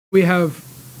We have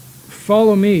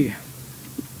follow me.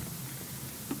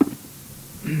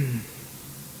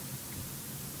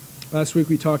 Last week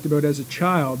we talked about as a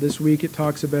child. This week it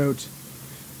talks about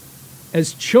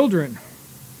as children.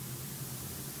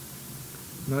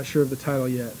 I'm not sure of the title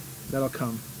yet. That'll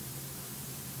come.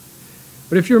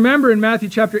 But if you remember in Matthew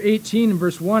chapter 18 and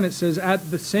verse 1, it says,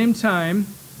 "At the same time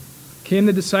came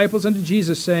the disciples unto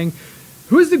Jesus, saying,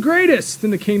 Who is the greatest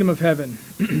in the kingdom of heaven?"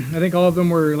 I think all of them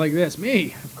were like this.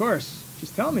 Me, of course.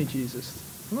 Just tell me, Jesus.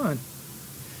 Come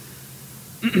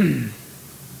on.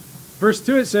 Verse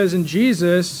 2, it says, "And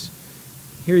Jesus,"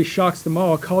 here he shocks them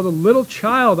all, "called a little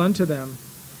child unto them,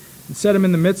 and set him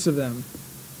in the midst of them,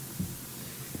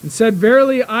 and said,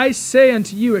 Verily I say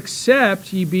unto you,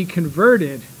 except ye be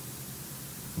converted,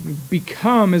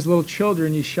 become as little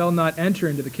children, ye shall not enter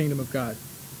into the kingdom of God.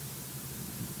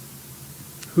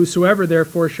 Whosoever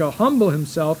therefore shall humble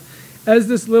himself as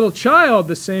this little child,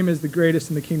 the same is the greatest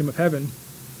in the kingdom of heaven.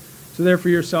 So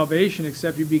therefore your salvation,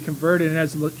 except you be converted, and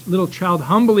as a little child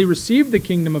humbly receive the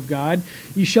kingdom of God,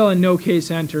 ye shall in no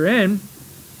case enter in."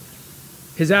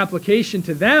 His application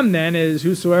to them then is,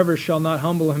 whosoever shall not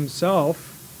humble himself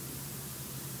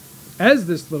as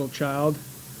this little child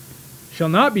shall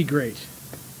not be great.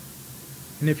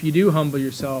 And if you do humble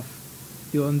yourself,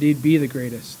 you'll indeed be the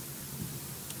greatest.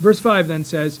 Verse 5 then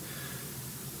says,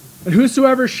 "And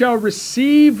whosoever shall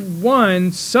receive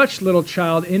one such little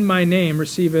child in my name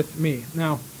receiveth me."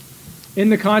 Now, in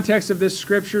the context of this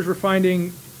scriptures, we're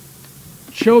finding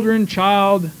children,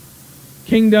 child,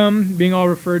 kingdom being all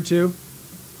referred to.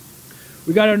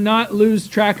 We got to not lose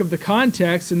track of the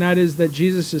context, and that is that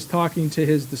Jesus is talking to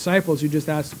his disciples who just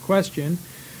asked a question.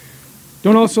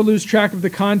 Don't also lose track of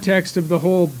the context of the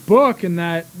whole book, and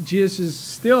that Jesus is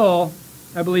still,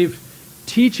 I believe,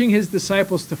 teaching his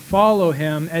disciples to follow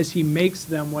him as he makes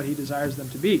them what he desires them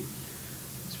to be.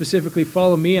 Specifically,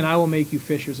 "Follow me, and I will make you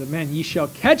fishers of men. Ye shall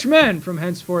catch men from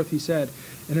henceforth," he said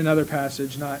in another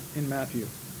passage, not in Matthew.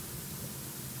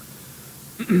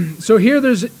 So here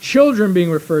there's children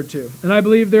being referred to. And I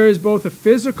believe there is both a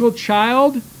physical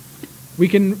child we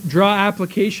can draw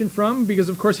application from, because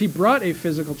of course he brought a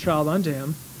physical child unto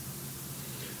him.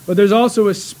 But there's also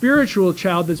a spiritual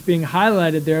child that's being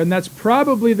highlighted there, and that's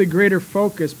probably the greater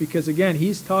focus because, again,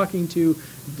 he's talking to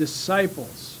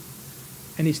disciples.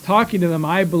 And he's talking to them,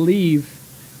 I believe,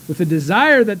 with a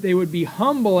desire that they would be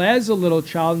humble as a little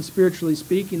child, and spiritually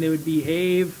speaking, they would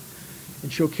behave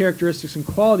and show characteristics and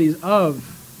qualities of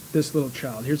this little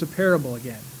child. Here's a parable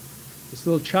again. This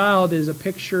little child is a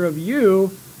picture of you,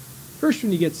 first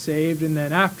when you get saved, and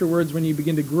then afterwards when you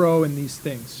begin to grow in these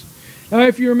things. Now,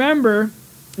 if you remember,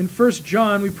 in 1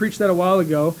 John, we preached that a while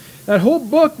ago, that whole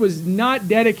book was not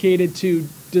dedicated to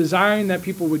desiring that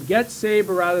people would get saved,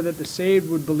 but rather that the saved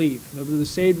would believe, that the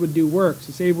saved would do works,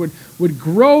 the saved would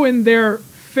grow in their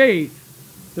faith,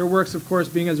 their works, of course,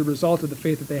 being as a result of the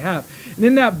faith that they have. And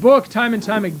in that book, time and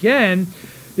time again,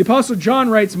 the Apostle John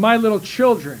writes, "My little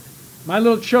children." My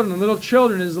little children, little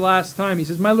children is the last time. He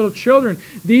says, "My little children,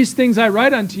 these things I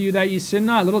write unto you that ye sin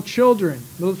not." Little children,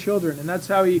 little children. And that's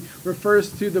how he refers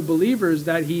to the believers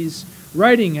that he's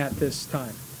writing at this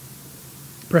time.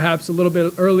 Perhaps a little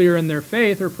bit earlier in their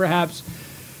faith, or perhaps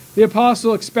the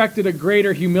apostle expected a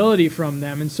greater humility from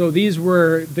them. And so these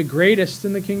were the greatest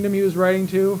in the kingdom he was writing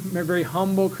to. Very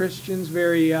humble Christians,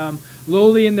 very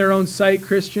lowly in their own sight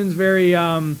Christians, very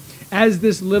as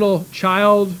this little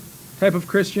child type of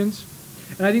Christians.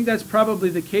 And I think that's probably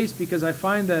the case because I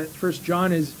find that 1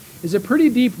 John is a pretty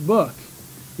deep book.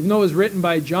 Even though it was written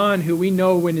by John, who we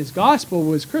know in his gospel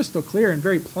was crystal clear and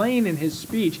very plain in his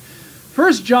speech,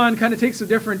 1 John kind of takes a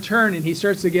different turn, and he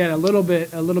starts to get a little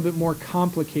bit more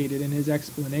complicated in his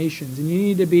explanations. And you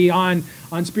need to be on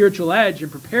spiritual edge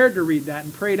and prepared to read that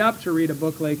and prayed up to read a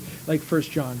book like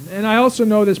 1 John. And I also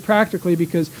know this practically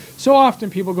because so often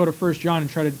people go to 1 John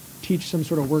and try to teach some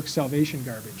sort of work salvation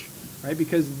garbage, right?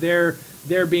 Because they're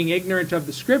being ignorant of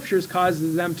the scriptures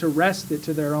causes them to wrest it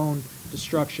to their own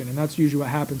destruction. And that's usually what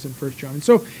happens in 1 John. And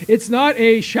so it's not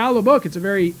a shallow book. It's a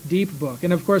very deep book.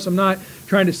 And of course, I'm not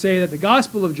trying to say that the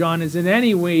Gospel of John is in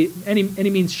any way, any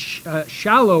means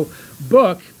shallow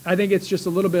book. I think it's just a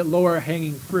little bit lower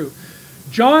hanging fruit.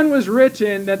 John was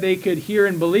written that they could hear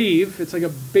and believe. It's like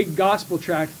a big gospel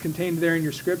tract contained there in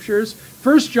your scriptures.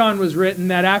 1 John was written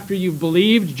that after you've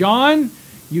believed John,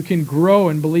 you can grow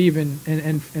and believe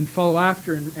and follow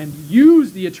after and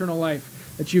use the eternal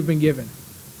life that you've been given.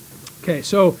 Okay,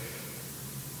 so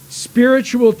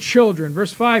spiritual children.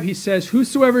 Verse 5, he says,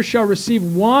 "Whosoever shall receive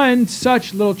one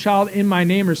such little child in my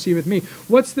name receiveth me."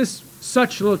 What's this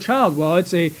such little child? Well,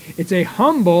 it's a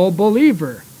humble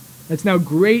believer that's now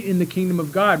great in the kingdom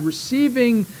of God,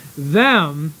 receiving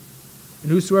them,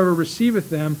 and whosoever receiveth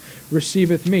them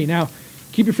receiveth me. Now,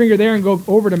 keep your finger there and go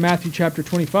over to Matthew chapter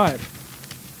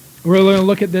 25. We're going to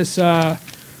look at this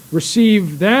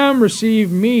receive them,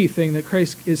 receive me thing that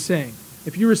Christ is saying.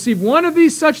 If you receive one of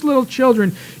these such little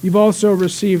children, you've also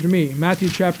received me. Matthew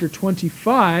chapter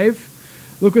 25.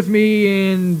 Look with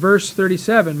me in verse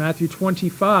 37. Matthew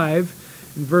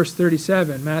 25 and verse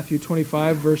 37. Matthew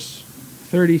 25, verse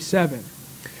 37.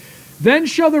 Then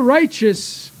shall the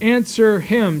righteous answer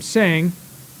him, saying,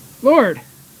 Lord,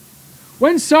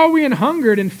 when saw we an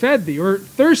hungered and fed thee, or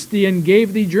thirsty and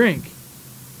gave thee drink?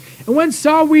 And when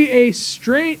saw we thee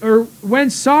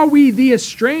a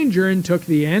stranger and took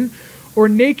thee in, or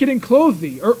naked and clothed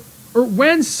thee? Or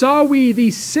when saw we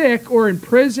thee sick or in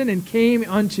prison and came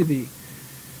unto thee?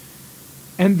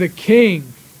 And the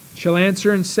king shall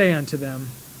answer and say unto them,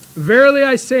 Verily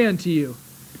I say unto you,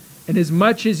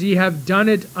 inasmuch as ye have done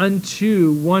it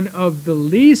unto one of the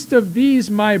least of these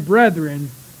my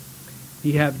brethren,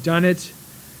 ye have done it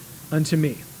unto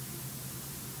me.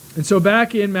 And so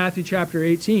back in Matthew chapter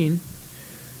 18,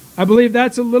 I believe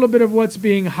that's a little bit of what's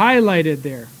being highlighted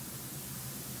there.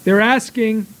 They're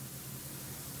asking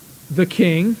the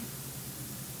king,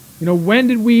 when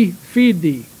did we feed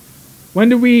thee? When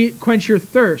did we quench your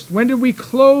thirst? When did we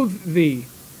clothe thee?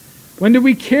 When did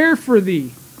we care for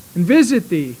thee and visit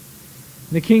thee?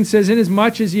 And the king says,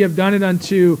 Inasmuch as ye have done it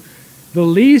unto the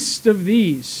least of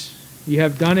these, ye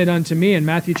have done it unto me. And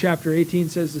Matthew chapter 18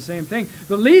 says the same thing.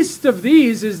 The least of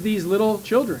these is these little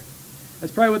children.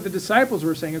 That's probably what the disciples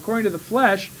were saying. According to the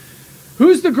flesh,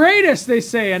 who's the greatest, they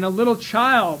say? And a little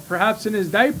child, perhaps in his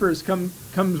diapers,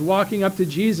 comes walking up to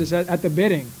Jesus at the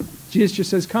bidding. Jesus just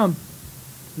says, come.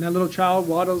 And that little child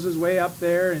waddles his way up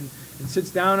there and sits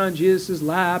down on Jesus'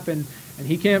 lap. And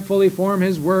he can't fully form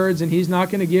his words. And he's not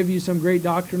going to give you some great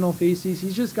doctrinal theses.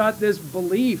 He's just got this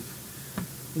belief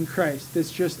in Christ.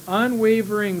 This just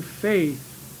unwavering faith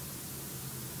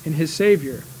in his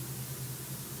Savior.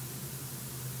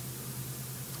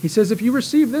 He says, if you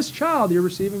receive this child, you're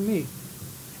receiving me.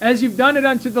 As you've done it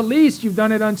unto the least, you've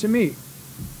done it unto me.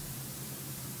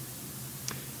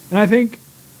 And I think,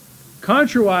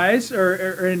 contrawise,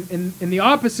 or in the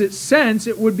opposite sense,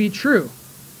 it would be true.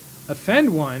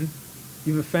 Offend one,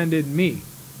 you've offended me.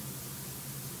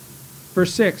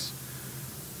 Verse 6,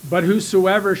 But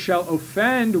whosoever shall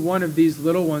offend one of these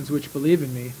little ones which believe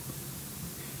in me,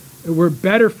 it were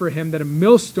better for him that a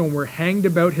millstone were hanged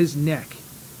about his neck,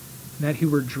 and that he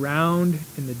were drowned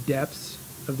in the depths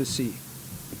of the sea.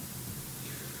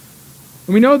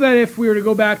 And we know that if we were to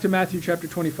go back to Matthew chapter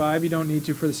 25, you don't need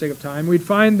to for the sake of time, we'd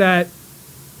find that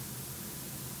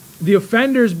the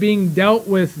offenders being dealt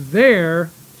with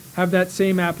there have that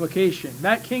same application.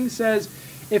 That king says,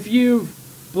 if you've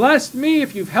blessed me,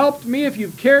 if you've helped me, if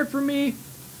you've cared for me,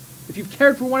 if you've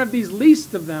cared for one of these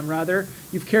least of them, rather,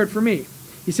 you've cared for me.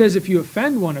 He says, if you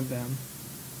offend one of them,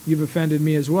 you've offended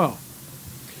me as well.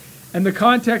 And the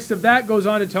context of that goes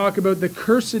on to talk about the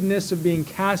cursedness of being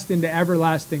cast into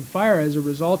everlasting fire as a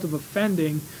result of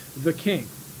offending the king.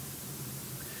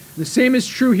 The same is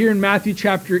true here in Matthew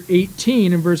chapter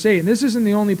 18 and verse 8. And this isn't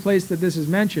the only place that this is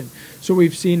mentioned. So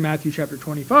we've seen Matthew chapter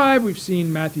 25. We've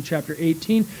seen Matthew chapter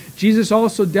 18. Jesus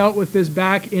also dealt with this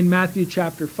back in Matthew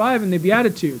chapter 5 in the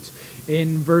Beatitudes.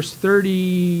 In verse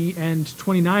 30 and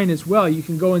 29 as well. You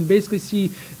can go and basically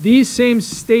see these same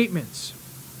statements.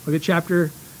 Look at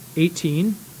chapter 18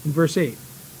 and verse 8.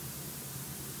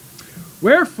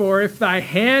 Wherefore, if thy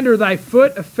hand or thy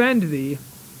foot offend thee,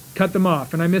 cut them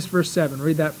off. And I missed verse 7.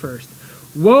 Read that first.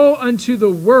 Woe unto the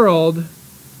world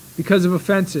because of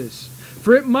offenses.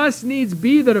 For it must needs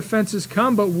be that offenses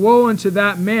come, but woe unto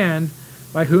that man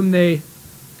by whom they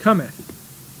cometh.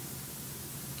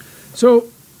 So,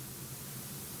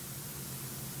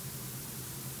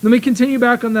 let me continue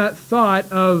back on that thought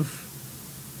of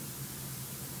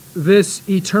this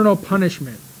eternal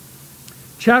punishment.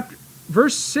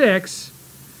 Verse 6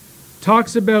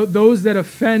 talks about those that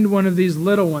offend one of these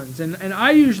little ones. And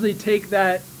I usually take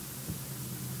that,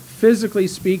 physically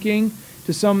speaking,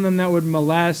 to some of them that would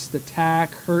molest,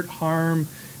 attack, hurt, harm,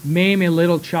 maim a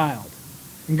little child.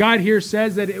 And God here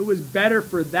says that it was better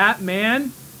for that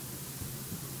man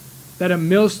that a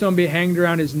millstone be hanged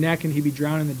around his neck and he be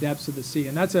drowned in the depths of the sea.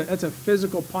 And that's a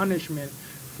physical punishment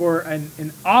for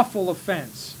an awful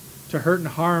offense, to hurt and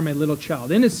harm a little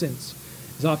child. Innocence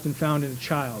is often found in a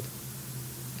child.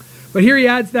 But here he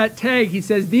adds that tag. He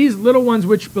says, these little ones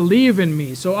which believe in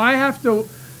me. So I have to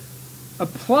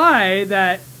apply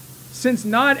that since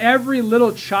not every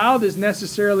little child is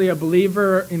necessarily a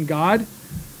believer in God,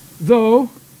 though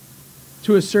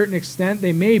to a certain extent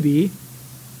they may be,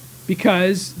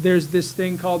 because there's this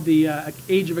thing called the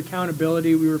age of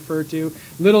accountability we refer to.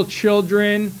 Little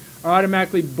children are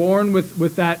automatically born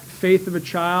with that faith of a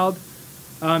child.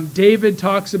 David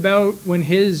talks about when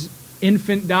his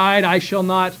infant died, I shall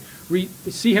not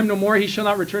see him no more, he shall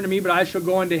not return to me, but I shall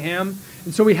go unto him.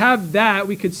 And so we have that.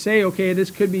 We could say, okay, this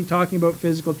could be talking about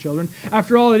physical children.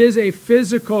 After all, it is a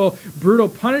physical, brutal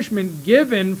punishment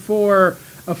given for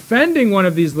offending one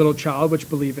of these little child, which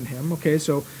believe in him. Okay,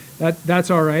 so that's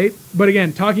all right. But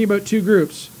again, talking about two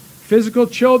groups. Physical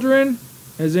children,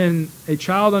 as in a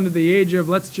child under the age of,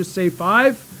 let's just say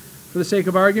 5, for the sake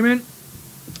of argument.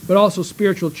 But also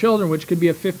spiritual children, which could be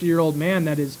a 50-year-old man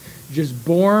that is just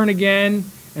born again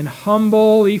and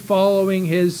humbly following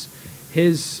his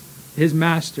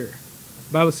master.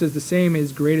 The Bible says the same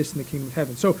is greatest in the kingdom of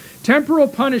heaven. So temporal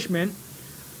punishment,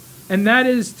 and that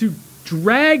is to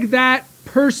drag that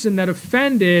person that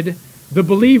offended the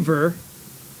believer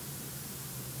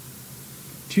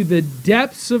to the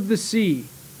depths of the sea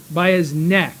by his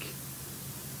neck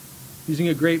using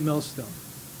a great millstone.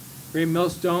 Great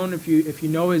millstone, if you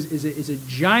know, is a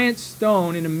giant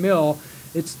stone in a mill.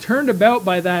 It's turned about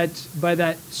by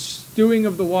that stewing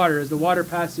of the water as the water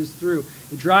passes through.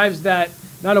 It drives that,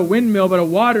 not a windmill, but a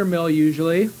water mill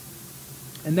usually,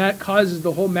 and that causes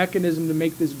the whole mechanism to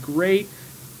make this great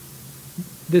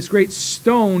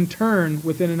stone turn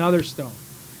within another stone.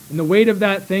 And the weight of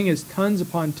that thing is tons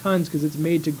upon tons because it's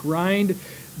made to grind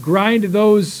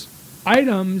those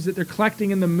items that they're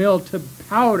collecting in the mill to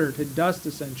powder, to dust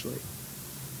essentially.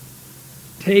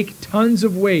 Take tons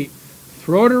of weight,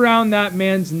 throw it around that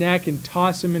man's neck and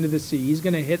toss him into the sea. He's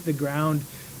going to hit the ground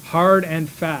hard and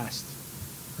fast,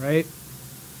 right?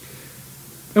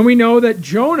 And we know that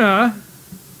Jonah,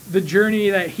 the journey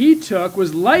that he took,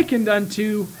 was likened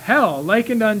unto hell,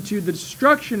 likened unto the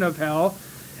destruction of hell.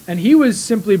 And he was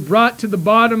simply brought to the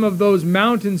bottom of those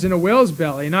mountains in a whale's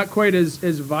belly. Not quite as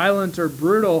violent or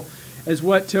brutal as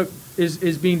what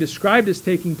is being described as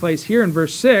taking place here in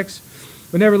verse 6.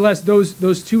 But nevertheless,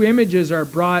 those two images are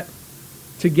brought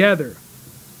together.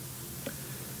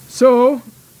 So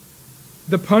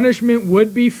the punishment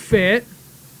would be fit,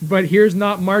 but here's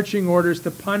not marching orders to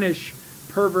punish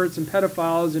perverts and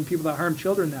pedophiles and people that harm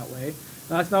children that way.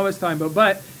 That's not what it's talking about.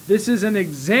 But this is an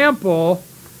example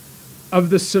of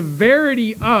the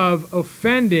severity of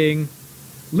offending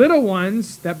little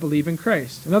ones that believe in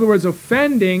Christ. In other words,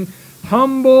 offending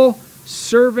humble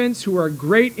servants who are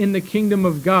great in the kingdom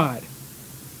of God.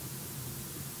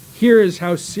 Here is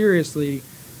how seriously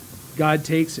God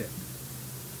takes it.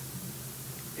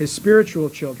 His spiritual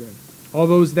children, all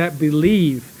those that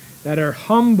believe, that are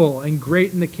humble and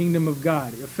great in the kingdom of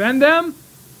God. You offend them?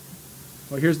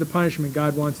 Well, here's the punishment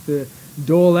God wants to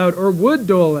dole out, or would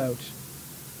dole out,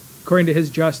 according to his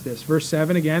justice. Verse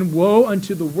 7 again, woe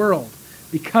unto the world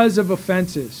because of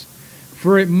offenses.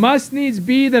 For it must needs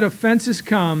be that offenses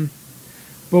come,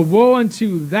 but woe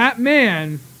unto that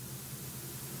man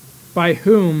by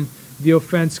whom the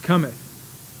offense cometh.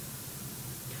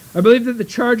 I believe that the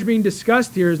charge being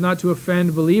discussed here is not to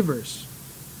offend believers.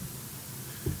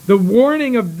 The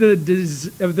warning of the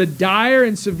dire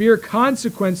and severe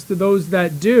consequence to those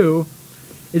that do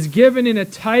is given in a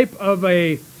type of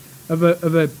a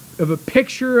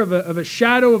picture, of a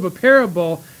shadow, of a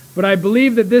parable. But I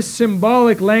believe that this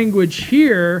symbolic language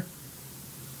here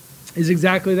is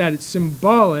exactly that. It's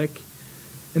symbolic.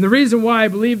 And the reason why I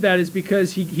believe that is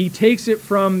because he takes it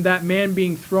from that man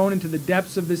being thrown into the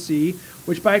depths of the sea,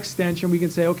 which by extension we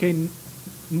can say, okay,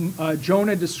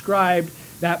 Jonah described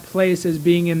that place as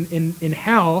being in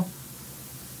hell.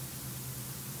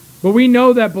 But we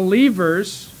know that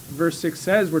believers, verse 6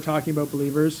 says we're talking about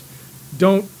believers,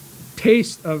 don't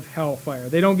taste of hellfire.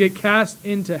 They don't get cast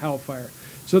into hellfire.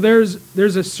 So there's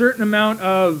a certain amount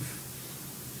of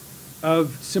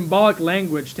symbolic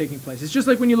language taking place. It's just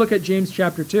like when you look at James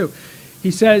chapter 2.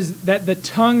 He says that the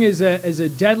tongue is a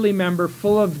deadly member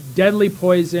full of deadly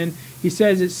poison. He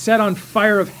says it's set on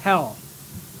fire of hell.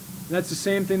 And that's the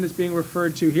same thing that's being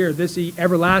referred to here, this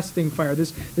everlasting fire,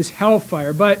 this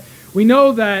hellfire. But we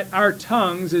know that our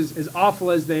tongues, as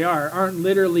awful as they are, aren't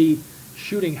literally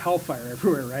shooting hellfire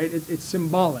everywhere, right? It's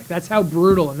symbolic. That's how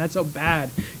brutal and that's how bad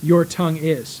your tongue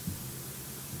is.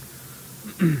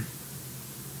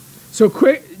 So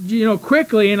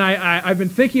quickly, and I've been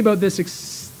thinking about this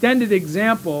extended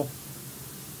example.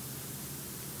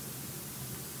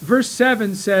 Verse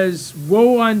 7 says,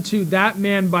 woe unto that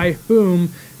man by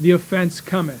whom the offense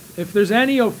cometh. If there's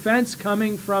any offense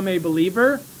coming from a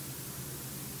believer,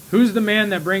 who's the man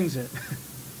that brings it?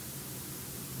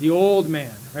 The old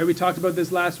man, right? We talked about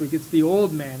this last week. It's the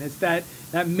old man. It's that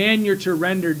man you're to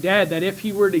render dead, that if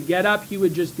he were to get up, he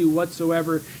would just do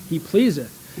whatsoever he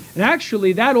pleaseth. And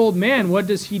actually, that old man, what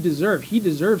does he deserve? He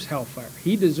deserves hellfire.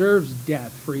 He deserves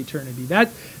death for eternity.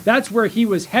 That's where he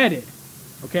was headed.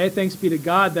 Okay, thanks be to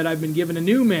God that I've been given a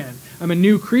new man. I'm a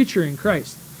new creature in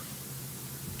Christ.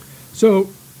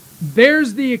 So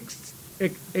there's the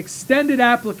extended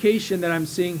application that I'm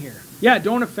seeing here. Yeah,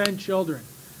 don't offend children.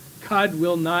 God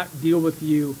will not deal with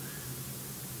you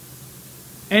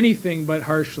anything but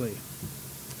harshly.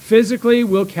 Physically,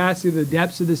 we'll cast you to the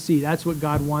depths of the sea. That's what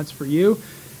God wants for you.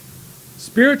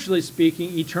 Spiritually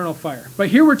speaking, eternal fire. But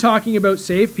here we're talking about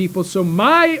saved people. So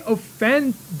my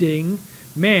offending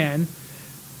man,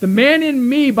 the man in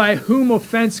me by whom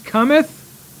offense cometh,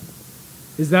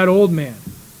 is that old man.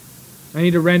 I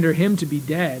need to render him to be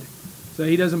dead so that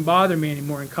he doesn't bother me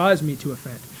anymore and cause me to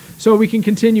offend. So we can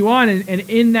continue on, and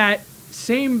in that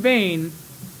same vein,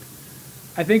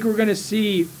 I think we're going to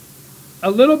see a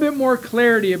little bit more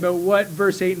clarity about what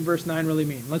verse 8 and verse 9 really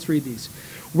mean. Let's read these.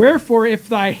 Wherefore, if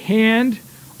thy hand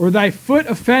or thy foot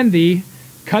offend thee,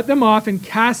 cut them off and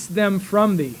cast them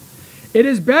from thee. It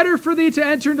is better for thee to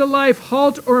enter into life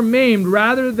halt or maimed,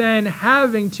 rather than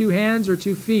having 2 hands or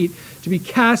 2 feet to be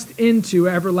cast into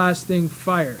everlasting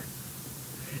fire.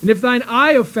 And if thine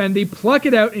eye offend thee, pluck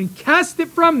it out and cast it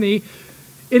from thee.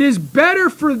 It is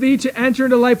better for thee to enter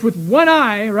into life with 1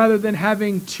 eye rather than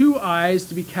having 2 eyes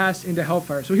to be cast into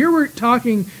hellfire. So here we're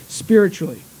talking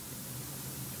spiritually.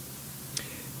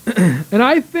 And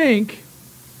I think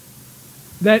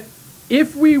that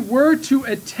if we were to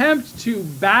attempt to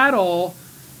battle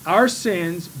our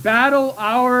sins, battle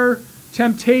our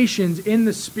temptations in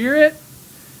the Spirit,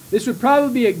 this would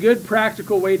probably be a good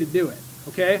practical way to do it,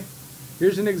 okay?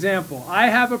 Here's an example. I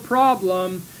have a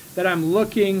problem that I'm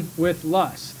looking with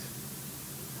lust.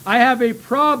 I have a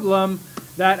problem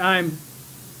that I'm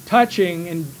touching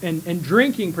and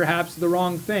drinking perhaps the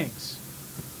wrong things.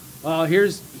 Well,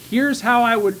 here's how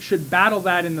I should battle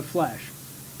that in the flesh.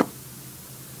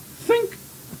 Think.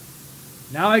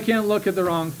 Now I can't look at the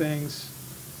wrong things.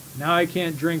 Now I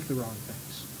can't drink the wrong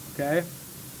things. Okay?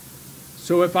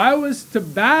 So if I was to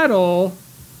battle,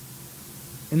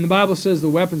 and the Bible says the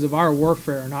weapons of our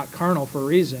warfare are not carnal for a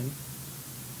reason.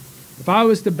 If I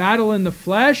was to battle in the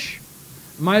flesh,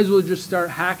 I might as well just start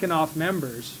hacking off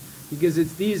members. Because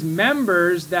it's these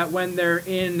members that when they're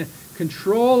in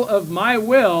control of my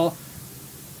will,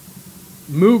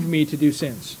 move me to do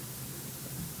sins.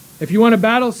 If you want to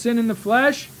battle sin in the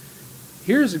flesh,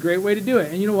 here's a great way to do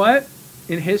it. And you know what?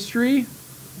 In history,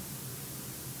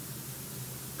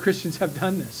 Christians have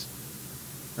done this.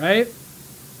 Right?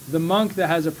 The monk that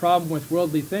has a problem with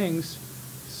worldly things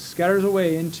scatters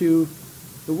away into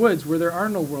the woods where there are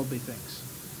no worldly things.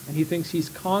 And he thinks he's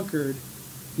conquered.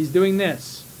 He's doing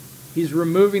this. He's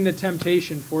removing the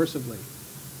temptation forcibly.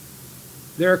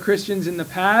 There are Christians in the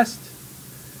past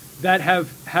that have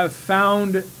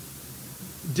found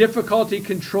difficulty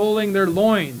controlling their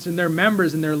loins and their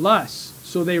members and their lusts,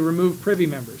 so they remove privy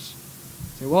members.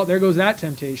 Say, well, there goes that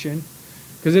temptation,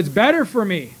 because it's better for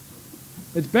me.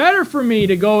 It's better for me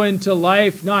to go into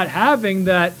life not having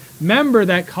that member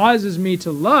that causes me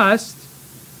to lust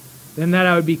than that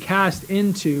I would be cast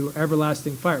into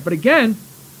everlasting fire. But again,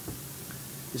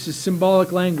 this is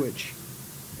symbolic language,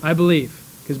 I believe,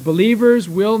 because believers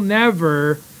will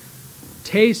never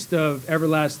taste of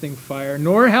everlasting fire,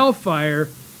 nor hellfire.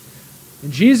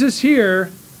 And Jesus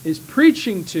here is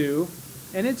preaching to,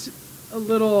 and it's a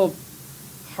little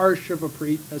harsh of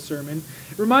a sermon.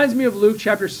 It reminds me of Luke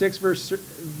chapter 6,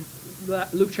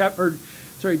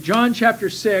 John chapter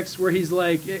 6, where he's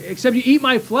like, except you eat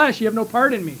my flesh, you have no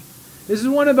part in me. This is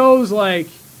one of those like,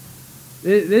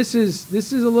 this is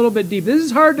a little bit deep. This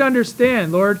is hard to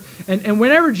understand, Lord. And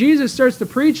whenever Jesus starts to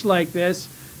preach like this,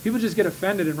 people just get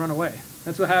offended and run away.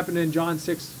 That's what happened in John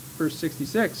 6, verse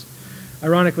 66.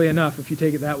 Ironically enough, if you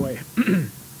take it that way.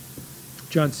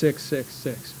 John 6,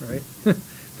 right?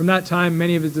 From that time,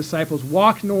 many of his disciples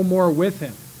walked no more with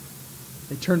him.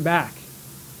 They turned back,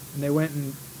 and they went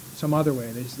in some other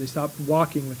way. They stopped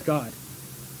walking with God.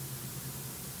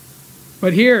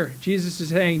 But here, Jesus is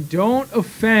saying, don't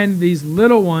offend these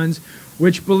little ones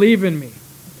which believe in me.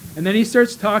 And then he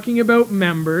starts talking about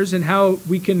members and how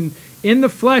we can, in the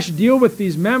flesh, deal with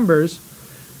these members.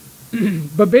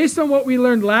 But based on what we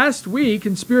learned last week,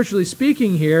 and spiritually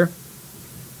speaking here,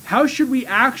 how should we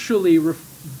actually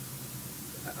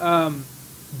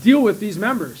deal with these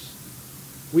members?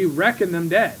 We reckon them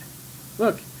dead.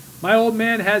 Look, my old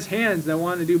man has hands that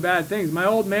want to do bad things. My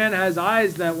old man has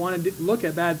eyes that want to look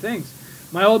at bad things.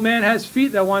 My old man has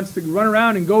feet that wants to run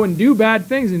around and go and do bad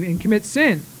things and commit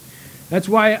sin. That's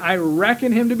why I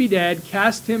reckon him to be dead,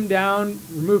 cast him down,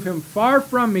 remove him far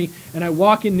from me, and I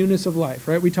walk in newness of life,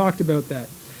 right? We talked about that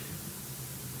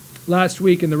last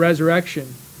week in the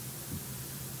resurrection.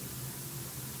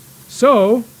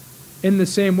 So, in the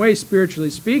same way, spiritually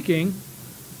speaking,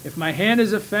 if my hand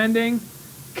is offending,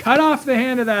 cut off the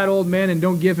hand of that old man and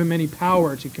don't give him any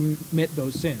power to commit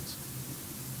those sins.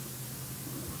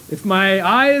 If my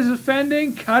eye is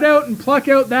offending, cut out and pluck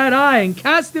out that eye and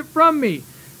cast it from me.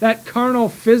 That carnal,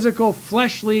 physical,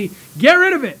 fleshly, get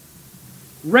rid of it.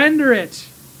 Render it.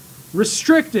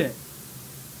 Restrict it.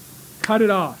 Cut it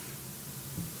off.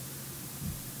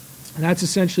 And that's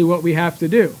essentially what we have to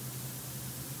do.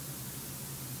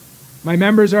 My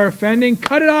members are offending,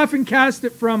 cut it off and cast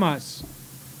it from us.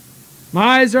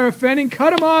 My eyes are offending, cut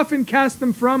them off and cast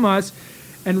them from us.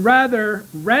 And rather,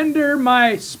 render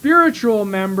my spiritual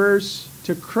members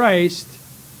to Christ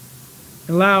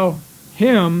and allow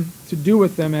him to do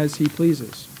with them as he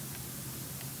pleases.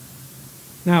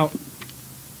 Now,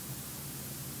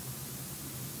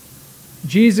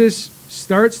 Jesus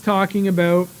starts talking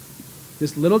about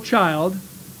this little child.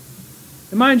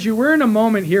 And mind you, we're in a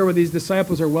moment here where these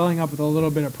disciples are welling up with a little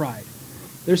bit of pride.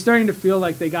 They're starting to feel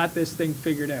like they got this thing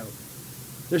figured out.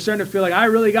 They're starting to feel like, I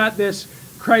really got this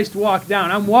Christ walk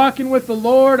down. I'm walking with the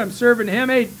Lord. I'm serving him.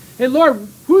 Hey Lord,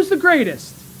 who's the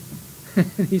greatest?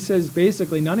 He says,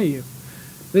 basically, none of you.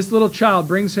 This little child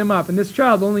brings him up. And this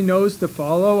child only knows to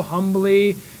follow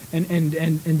humbly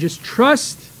and just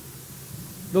trust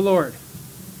the Lord.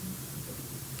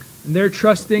 And they're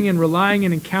trusting and relying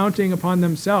and counting upon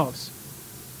themselves.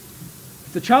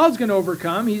 If the child's going to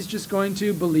overcome, he's just going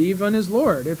to believe on his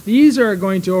Lord. If these are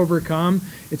going to overcome,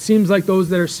 it seems like those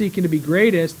that are seeking to be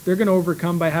greatest, they're going to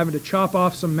overcome by having to chop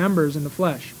off some members in the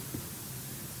flesh.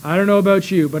 I don't know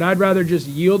about you, but I'd rather just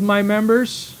yield my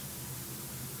members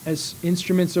as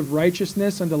instruments of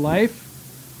righteousness unto life.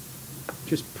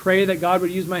 Just pray that God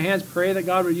would use my hands, pray that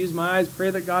God would use my eyes, pray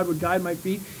that God would guide my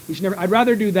feet. I'd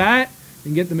rather do that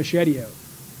than get the machete out.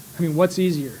 I mean, what's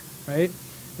easier, right?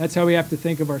 That's how we have to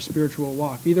think of our spiritual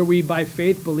walk. Either we, by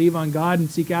faith, believe on God and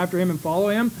seek after him and follow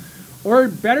him, or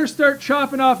better start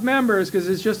chopping off members because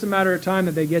it's just a matter of time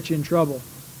that they get you in trouble.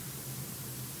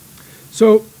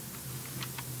 So,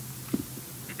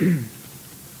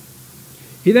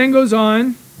 he then goes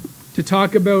on to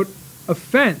talk about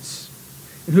offense.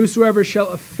 And whosoever shall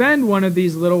offend one of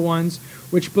these little ones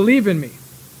which believe in me.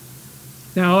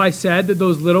 Now, I said that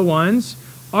those little ones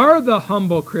are the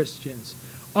humble Christians,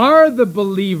 are the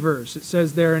believers, it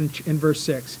says there in verse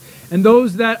 6. And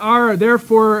those that are,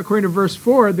 therefore, according to verse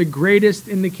 4, the greatest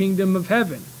in the kingdom of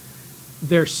heaven.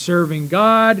 They're serving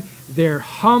God, they're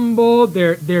humble,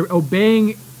 they're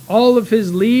obeying all of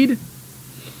his lead,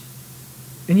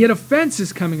 and yet offense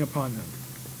is coming upon them.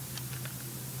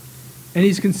 And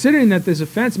he's considering that this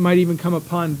offense might even come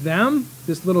upon them,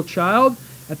 this little child,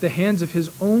 at the hands of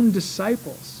his own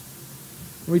disciples.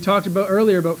 We talked about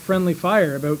earlier about friendly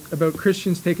fire, about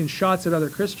Christians taking shots at other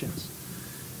Christians.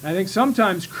 And I think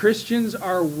sometimes Christians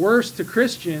are worse to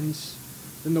Christians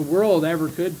than the world ever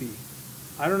could be.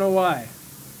 I don't know why.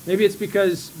 Maybe it's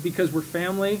because we're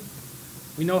family.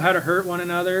 We know how to hurt one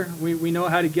another. We know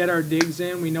how to get our digs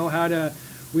in. We know how to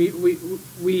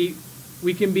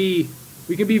we can be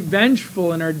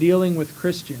vengeful in our dealing with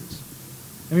Christians.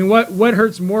 I mean, what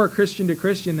hurts more Christian to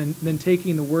Christian than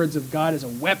taking the words of God as a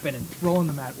weapon and throwing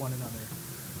them at one another,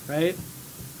 right?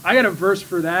 I got a verse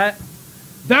for that.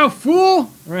 Thou fool,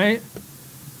 right?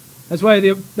 That's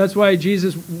why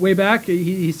Jesus, way back,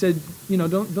 he said,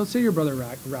 don't say your brother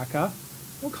Raka.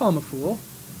 Don't call him a fool.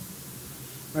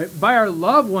 Right? By our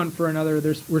love one for another,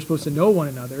 we're supposed to know one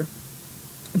another.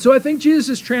 And so I think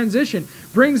Jesus' transition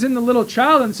brings in the little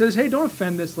child and says, hey, don't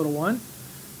offend this little one.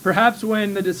 Perhaps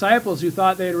when the disciples who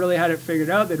thought they really had it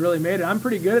figured out, they'd really made it, I'm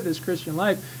pretty good at this Christian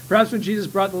life. Perhaps when Jesus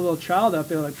brought the little child up,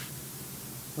 they were like,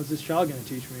 what's this child going to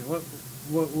teach me?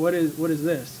 What is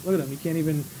this? Look at him. He can't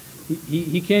even,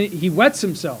 he wets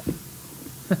himself.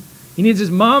 He needs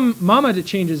his mama to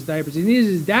change his diapers. He needs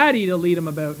his daddy to lead him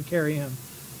about and carry him.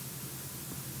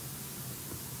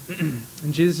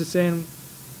 And Jesus is saying,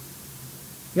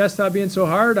 you got to stop being so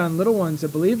hard on little ones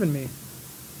that believe in me.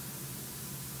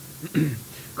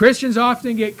 Christians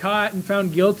often get caught and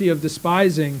found guilty of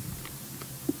despising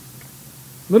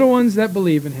little ones that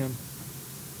believe in him.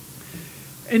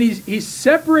 And he's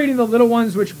separating the little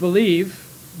ones which believe,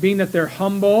 being that they're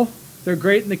humble, they're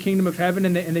great in the kingdom of heaven,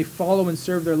 and they follow and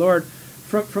serve their Lord,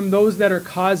 from those that are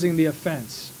causing the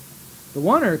offense. The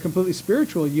one are completely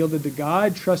spiritual, yielded to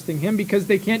God, trusting him, because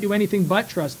they can't do anything but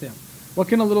trust him. What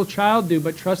can a little child do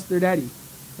but trust their daddy,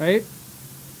 right?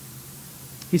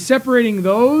 He's separating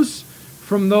those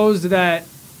from those that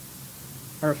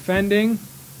are offending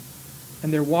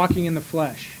and they're walking in the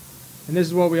flesh. And this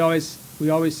is what we always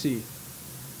see.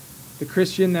 The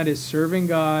Christian that is serving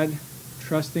God,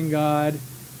 trusting God,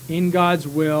 in God's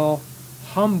will,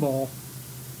 humble,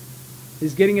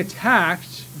 is getting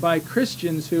attacked by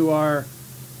Christians who are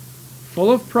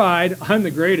full of pride. I'm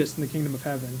the greatest in the kingdom of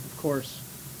heaven, of course.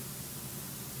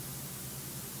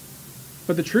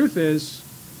 But the truth is,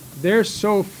 they're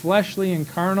so fleshly and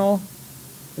carnal.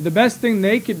 The best thing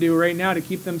they could do right now to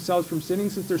keep themselves from sinning,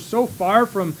 since they're so far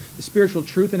from the spiritual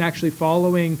truth and actually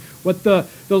following what the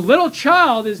little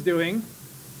child is doing,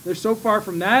 they're so far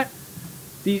from that,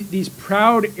 these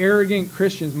proud, arrogant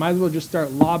Christians might as well just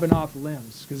start lobbing off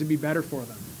limbs, because it'd be better for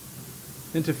them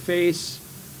than to face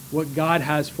what God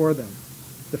has for them.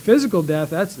 The physical death,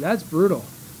 that's brutal.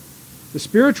 The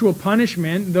spiritual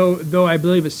punishment, though I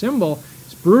believe a symbol,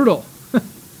 is brutal.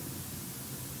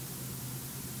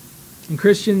 And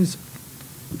Christians,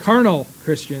 carnal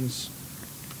Christians,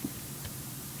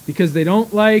 because they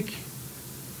don't like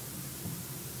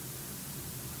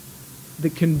the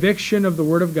conviction of the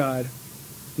Word of God,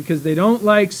 because they don't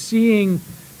like seeing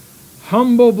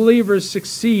humble believers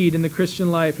succeed in the Christian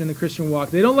life and in the Christian walk.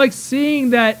 They don't like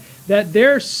seeing that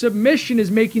their submission is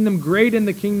making them great in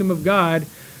the kingdom of God.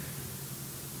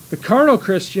 The carnal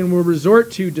Christian will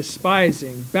resort to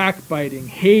despising, backbiting,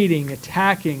 hating,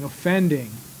 attacking, offending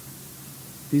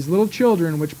these little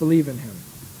children which believe in him.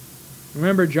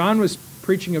 Remember, John was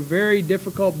preaching a very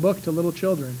difficult book to little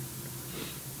children.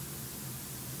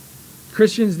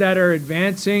 Christians that are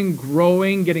advancing,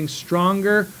 growing, getting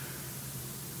stronger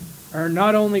are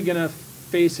not only going to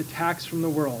face attacks from the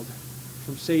world,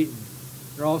 from Satan,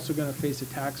 they're also going to face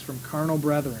attacks from carnal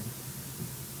brethren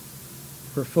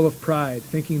who are full of pride,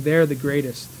 thinking they're the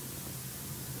greatest.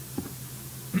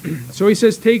 So he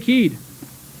says, take heed.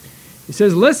 He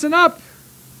says, listen up.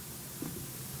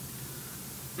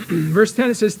 Verse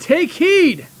 10, it says, take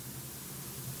heed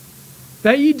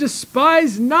that ye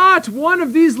despise not one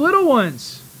of these little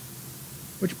ones,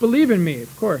 which believe in me,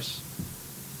 of course.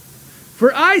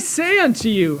 For I say unto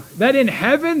you, that in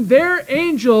heaven their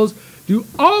angels do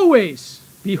always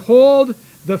behold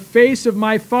the face of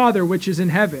my Father which is in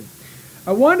heaven.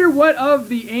 I wonder what of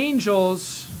the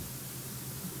angels,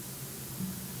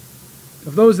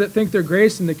 of those that think they're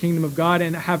grace in the kingdom of God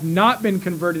and have not been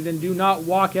converted and do not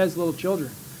walk as little children.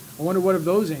 I wonder what of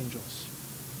those angels.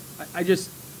 I just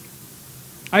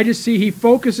see he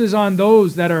focuses on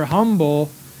those that are humble,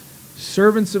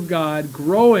 servants of God,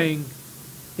 growing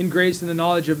in grace and the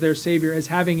knowledge of their Savior, as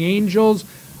having angels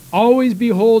always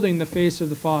beholding the face of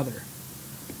the Father.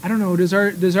 I don't know, does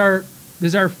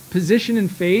our position in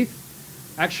faith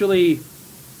actually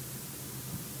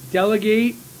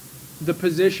delegate the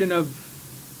position of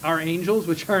our angels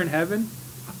which are in heaven?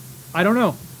 I don't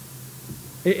know.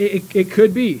 It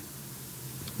could be.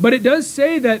 But it does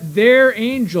say that they're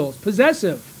angels,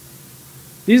 possessive.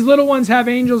 These little ones have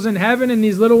angels in heaven, and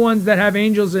these little ones that have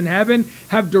angels in heaven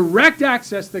have direct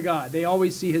access to God. They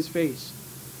always see his face.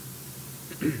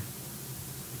 It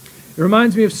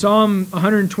reminds me of Psalm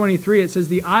 123. It says,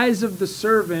 the eyes of the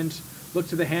servant look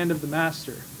to the hand of the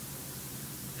master.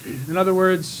 In other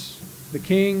words, the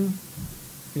king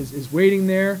is waiting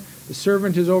there. The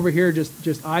servant is over here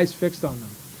just eyes fixed on them.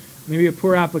 Maybe a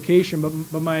poor application,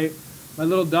 but my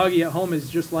little doggy at home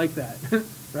is just like that,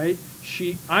 right?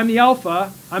 I'm the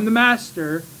alpha, I'm the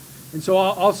master, and so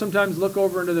I'll sometimes look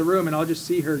over into the room and I'll just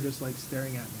see her just like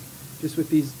staring at me, just with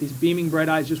these beaming bright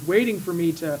eyes, just waiting for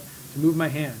me to move my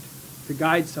hand, to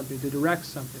guide something, to direct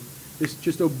something. There's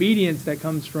just obedience that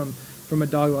comes from a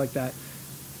dog like that.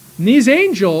 And these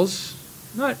angels,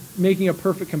 not making a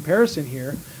perfect comparison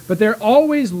here, but they're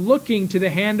always looking to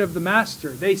the hand of the master.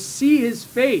 They see his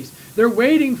face. They're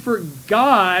waiting for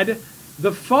God,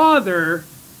 the Father,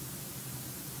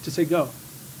 to say go,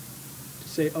 to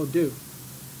say oh do,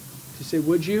 to say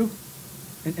would you,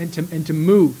 and to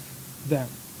move them.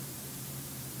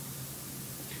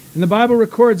 And the Bible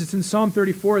records, it's in Psalm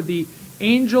 34, the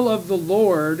angel of the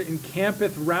Lord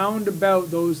encampeth round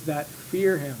about those that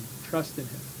fear him, trust in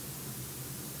him.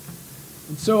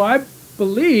 And so I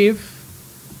believe,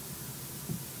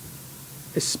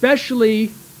 especially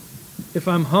if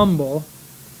I'm humble,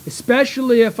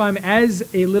 especially if I'm as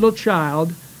a little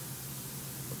child,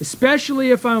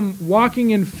 especially if I'm walking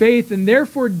in faith and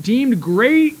therefore deemed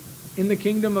great in the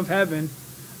kingdom of heaven,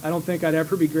 I don't think I'd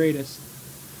ever be greatest.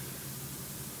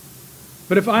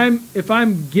 But if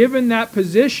I'm given that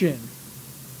position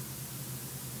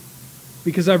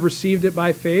because I've received it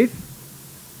by faith,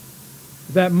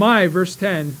 that my, verse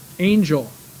 10, angel,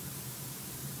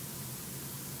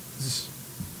 this is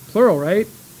plural, right?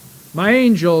 My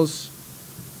angels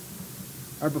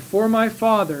are before my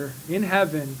Father in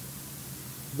heaven,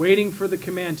 waiting for the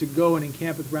command to go and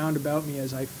encamp round about me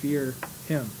as I fear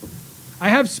him. I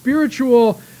have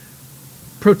spiritual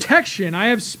protection. I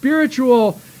have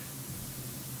spiritual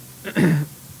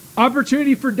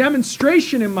opportunity for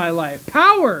demonstration in my life.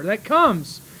 Power that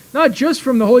comes not just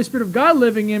from the Holy Spirit of God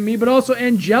living in me, but also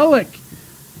angelic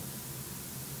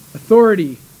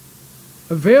authority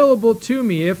available to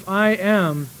me if I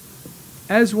am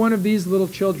as one of these little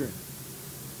children.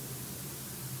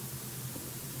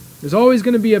 There's always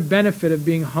going to be a benefit of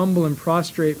being humble and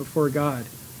prostrate before God,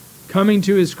 coming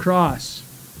to his cross,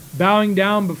 bowing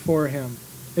down before him,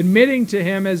 admitting to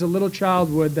him as a little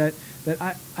child would that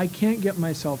I can't get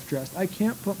myself dressed. I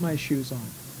can't put my shoes on.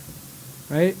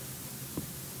 Right?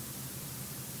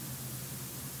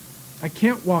 I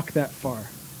can't walk that far.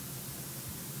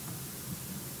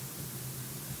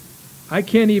 I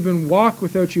can't even walk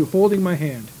without you holding my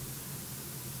hand.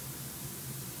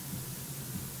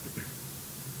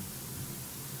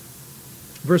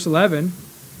 Verse 11,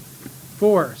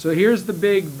 4. So here's the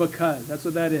big because. That's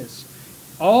what that is.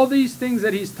 All these things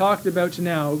that he's talked about to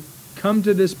now come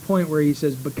to this point where he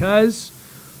says, because,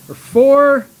 or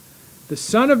for, the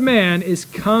Son of Man is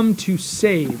come to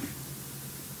save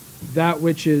that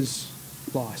which is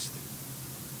lost.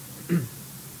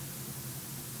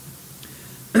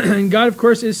 And God, of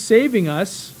course, is saving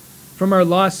us from our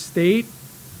lost state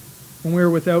when we were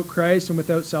without Christ and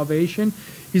without salvation.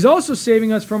 He's also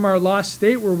saving us from our lost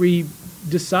state where we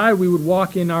decide we would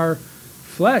walk in our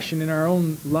flesh and in our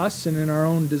own lusts and in our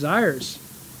own desires.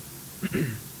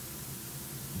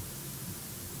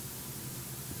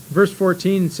 Verse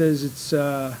 14 says it's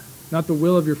not the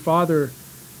will of your Father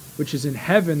which is in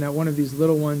heaven that one of these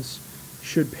little ones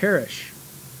should perish.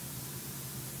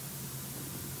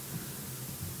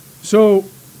 So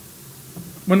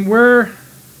when we're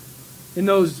in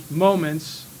those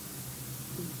moments,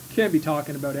 can't be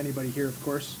talking about anybody here, of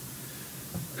course,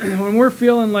 when we're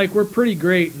feeling like we're pretty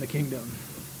great in the kingdom,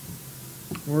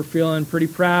 we're feeling pretty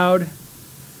proud,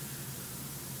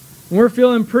 we're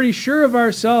feeling pretty sure of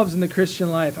ourselves in the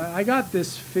Christian life. I got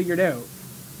this figured out.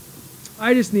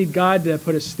 I just need God to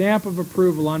put a stamp of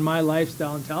approval on my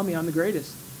lifestyle and tell me I'm the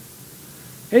greatest.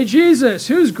 Hey, Jesus,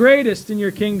 who's greatest in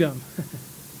your kingdom?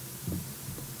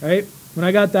 Right? When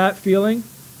I got that feeling,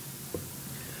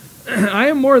 I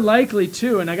am more likely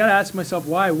to, and I got to ask myself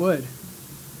why I would.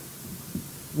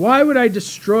 Why would I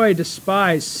destroy,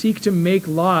 despise, seek to make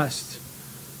lost,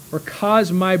 or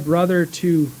cause my brother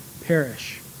to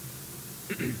perish?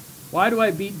 Why do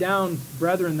I beat down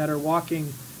brethren that are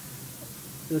walking,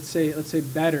 let's say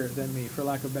better than me, for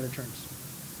lack of better terms?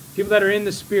 People that are in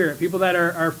the Spirit, people that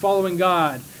are following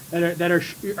God, that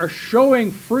are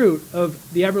showing fruit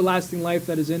of the everlasting life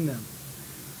that is in them.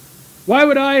 Why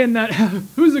would I in that,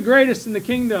 who's the greatest in the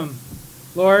kingdom,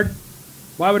 Lord?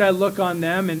 Why would I look on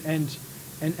them and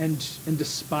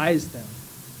despise them?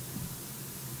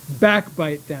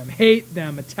 Backbite them, hate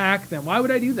them, attack them. Why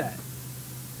would I do that?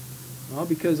 Well,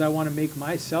 because I want to make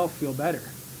myself feel better.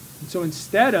 And so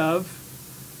instead of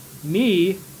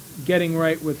me getting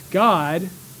right with God,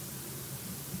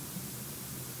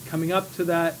 coming up to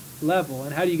that level.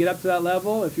 And how do you get up to that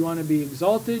level? If you want to be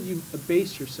exalted, you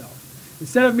abase yourself.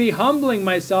 Instead of me humbling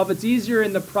myself, it's easier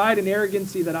in the pride and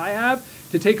arrogancy that I have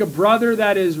to take a brother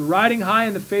that is riding high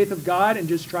in the faith of God and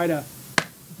just try to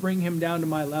bring him down to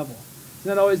my level. Isn't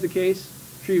that always the case?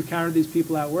 I'm sure you've encountered these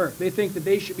people at work. They think that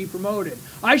they should be promoted.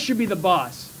 I should be the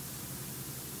boss.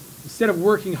 Instead of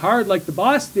working hard like the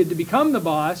boss did to become the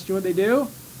boss, do you know what they do?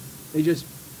 They just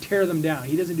tear them down.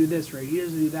 He doesn't do this right. He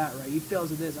doesn't do that right. He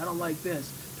fails at this. I don't like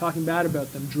this. Talking bad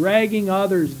about them. Dragging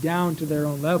others down to their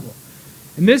own level.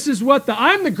 And this is what the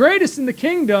I'm the greatest in the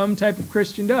kingdom type of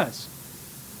Christian does.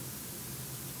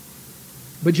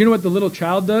 But you know what the little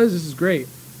child does? This is great.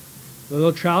 The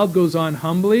little child goes on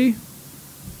humbly,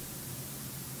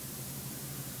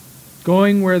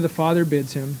 going where the Father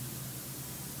bids him.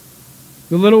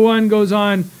 The little one goes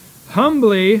on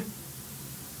humbly,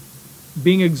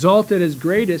 being exalted as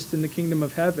greatest in the kingdom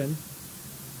of heaven.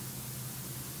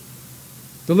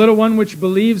 The little one which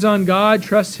believes on God,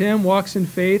 trusts him, walks in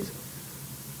faith,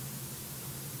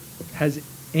 has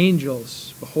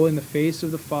angels beholding the face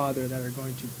of the Father that are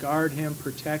going to guard him,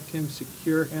 protect him,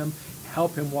 secure him,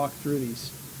 help him walk through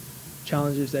these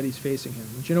challenges that he's facing him.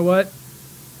 And you know what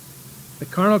the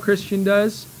carnal Christian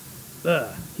does?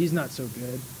 He's not so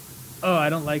good. Oh, I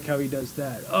don't like how he does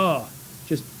that. Oh,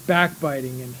 just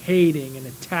backbiting and hating and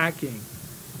attacking.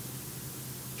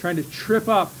 Trying to trip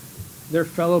up their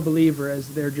fellow believer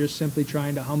as they're just simply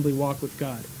trying to humbly walk with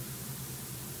God.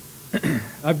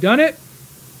 I've done it.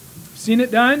 Seen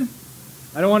it done?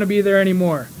 I don't want to be there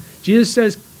anymore. Jesus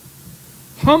says,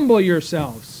 humble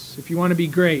yourselves if you want to be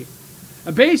great.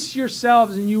 Abase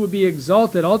yourselves and you will be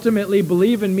exalted. Ultimately,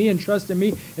 believe in me and trust in me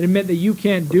and admit that you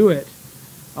can't do it.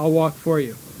 I'll walk for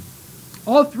you.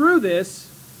 All through this,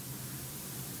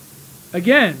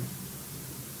 again,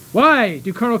 why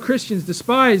do carnal Christians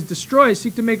despise, destroy,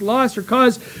 seek to make loss, or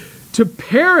cause to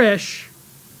perish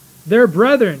their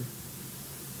brethren?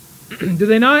 Do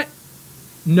they not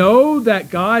know that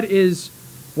God is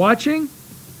watching?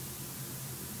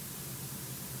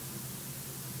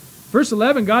 Verse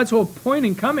 11, God's whole point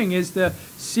in coming is to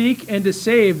seek and to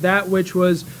save that which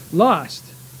was lost.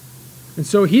 And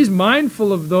so he's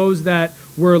mindful of those that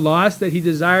were lost, that he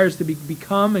desires to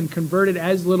become and converted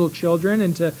as little children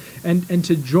and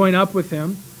to join up with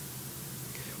him.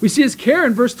 We see his care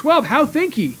in verse 12. How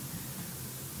think ye?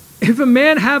 If a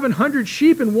man have 100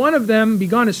 sheep and one of them be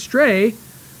gone astray,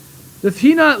 doth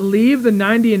he not leave the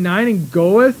 99 and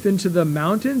goeth into the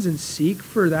mountains and seek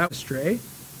for that astray?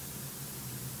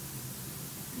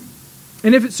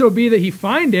 And if it so be that he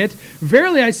find it,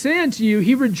 verily I say unto you,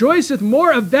 he rejoiceth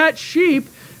more of that sheep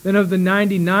than of the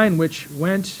 99 which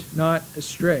went not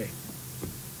astray.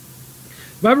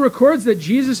 The Bible records that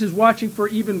Jesus is watching for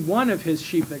even one of his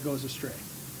sheep that goes astray.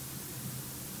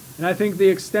 And I think the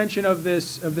extension of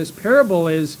this parable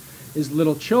is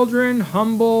little children,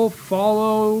 humble,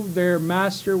 follow their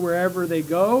master wherever they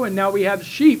go. And now we have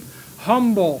sheep,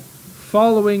 humble,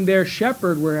 following their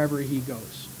shepherd wherever he goes.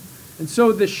 And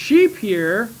so the sheep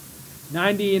here,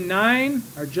 99,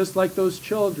 are just like those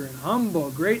children, humble,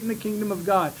 great in the kingdom of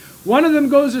God. One of them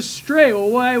goes astray.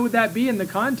 Well, why would that be in the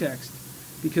context?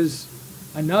 Because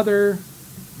another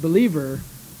believer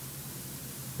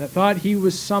that thought he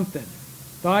was something,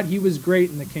 thought he was great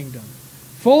in the kingdom,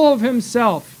 full of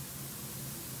himself,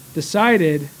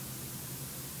 decided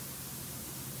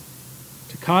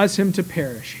to cause him to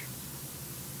perish,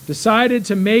 decided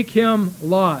to make him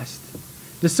lost,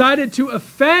 decided to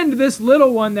offend this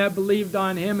little one that believed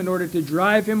on him in order to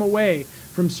drive him away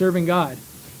from serving God.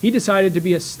 He decided to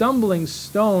be a stumbling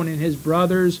stone in his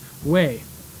brother's way.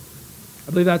 I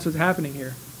believe that's what's happening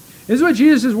here. This is what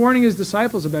Jesus is warning his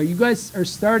disciples about. You guys are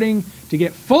starting to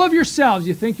get full of yourselves.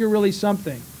 You think you're really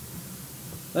something.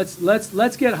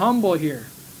 Let's get humble here.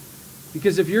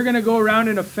 Because if you're going to go around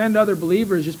and offend other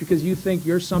believers just because you think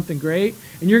you're something great,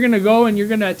 and you're going to go and you're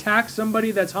going to attack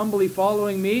somebody that's humbly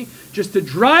following me just to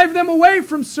drive them away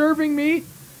from serving me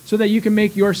so that you can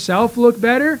make yourself look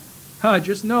better,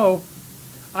 just know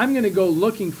I'm going to go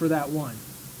looking for that one.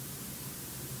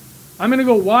 I'm going to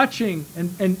go watching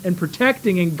and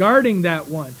protecting and guarding that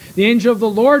one. The angel of the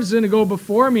Lord is going to go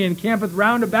before me and campeth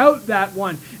round about that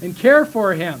one and care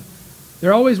for him.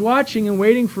 They're always watching and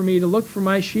waiting for me to look for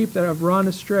my sheep that have run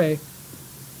astray.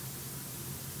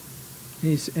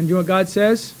 And you know what God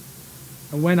says?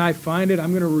 And when I find it,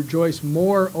 I'm going to rejoice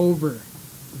more over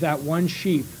that one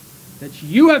sheep that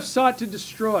you have sought to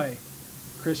destroy,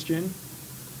 Christian.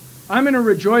 I'm going to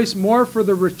rejoice more for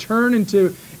the return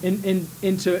into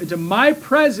my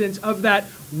presence of that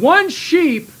one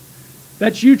sheep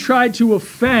that you tried to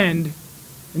offend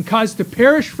and cause to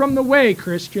perish from the way,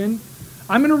 Christian.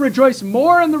 I'm going to rejoice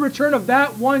more in the return of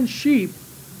that one sheep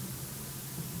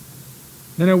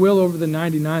than I will over the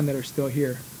 99 that are still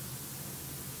here.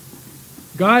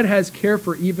 God has care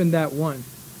for even that one.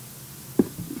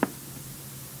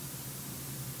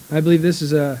 I believe this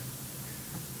is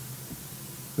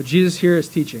what Jesus here is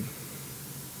teaching.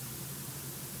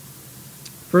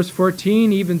 Verse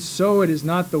 14, even so it is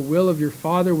not the will of your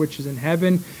Father which is in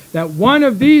heaven that one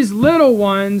of these little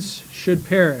ones should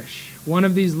perish. One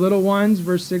of these little ones,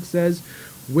 verse 6 says,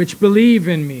 which believe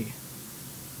in me.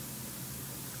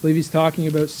 I believe he's talking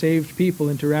about saved people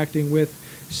interacting with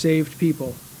saved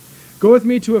people. Go with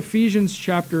me to Ephesians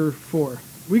chapter 4.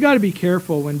 We got to be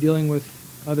careful when dealing with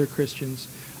other Christians.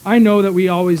 I know that we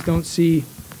always don't see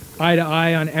eye to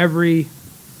eye on every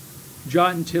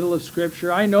jot and tittle of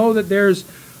Scripture. I know that there's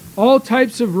all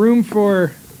types of room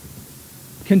for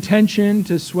contention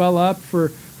to swell up,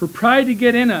 for pride to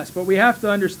get in us, but we have to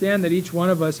understand that each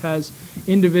one of us has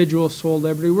individual soul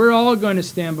liberty. We're all going to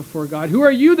stand before God. Who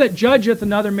are you that judgeth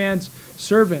another man's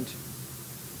servant?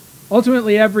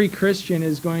 Ultimately, every Christian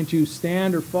is going to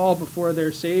stand or fall before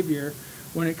their Savior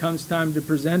when it comes time to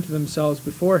present themselves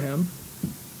before Him.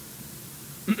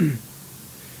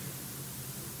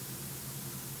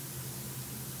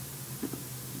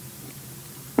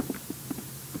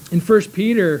 In 1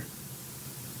 Peter,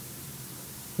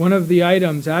 one of the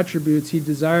items, attributes, he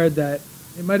desired that,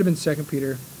 it might have been 2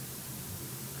 Peter.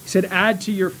 He said, add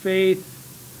to your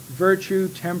faith virtue,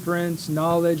 temperance,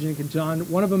 knowledge, and content.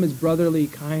 One of them is brotherly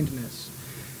kindness.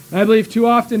 And I believe too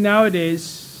often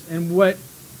nowadays, and what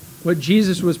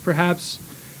Jesus was perhaps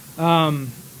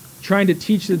trying to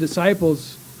teach the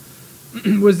disciples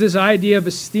was this idea of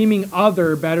esteeming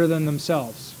other better than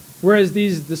themselves. Whereas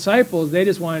these disciples, they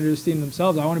just wanted to esteem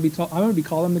themselves. I want to be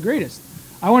called I'm the greatest.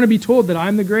 I want to be told that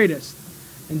I'm the greatest.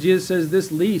 And Jesus says,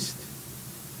 this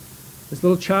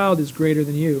little child is greater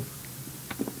than you.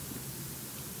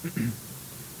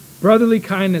 Brotherly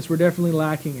kindness, we're definitely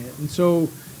lacking it. And so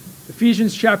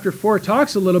Ephesians chapter 4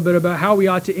 talks a little bit about how we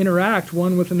ought to interact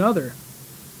one with another.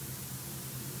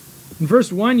 In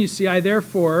verse 1, you see, I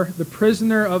therefore, the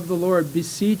prisoner of the Lord,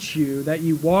 beseech you that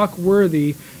ye walk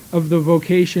worthy of the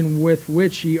vocation with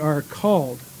which ye are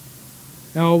called.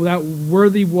 Now, that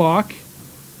worthy walk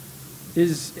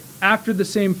is after the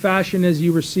same fashion as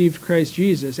you received Christ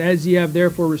Jesus. As ye have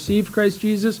therefore received Christ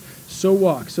Jesus, so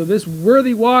walk. So this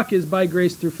worthy walk is by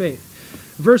grace through faith.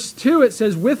 Verse 2, it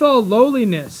says, with all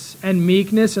lowliness and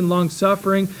meekness and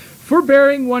long-suffering,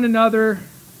 forbearing one another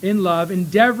in love,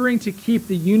 endeavoring to keep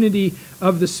the unity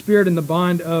of the Spirit in the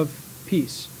bond of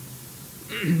peace.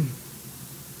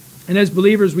 And as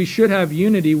believers, we should have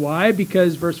unity. Why?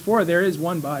 Because verse 4, there is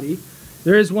one body,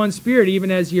 there is one Spirit,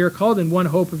 even as ye are called in one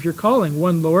hope of your calling,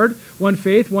 one Lord, one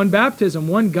faith, one baptism,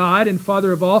 one God and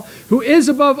Father of all, who is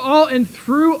above all and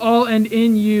through all and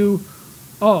in you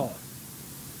all.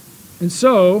 And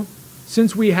so,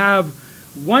 since we have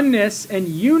oneness and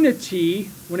unity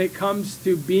when it comes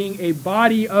to being a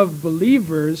body of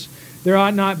believers, there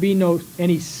ought not be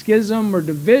any schism or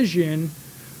division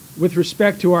with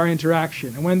respect to our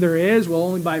interaction. And when there is, well,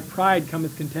 only by pride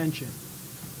cometh contention.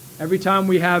 Every time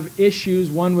we have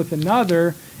issues one with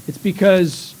another, it's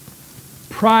because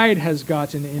pride has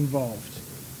gotten involved.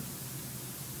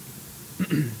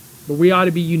 But we ought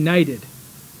to be united.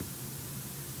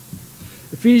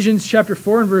 Ephesians chapter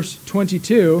 4 and verse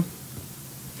 22.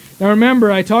 Now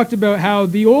remember, I talked about how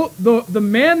the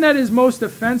man that is most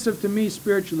offensive to me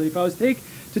spiritually, if I was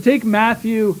to take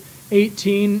Matthew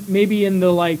 18, maybe in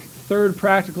the third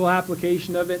practical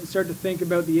application of it, and start to think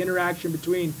about the interaction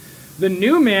between the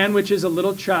new man, which is a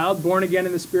little child born again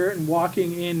in the Spirit and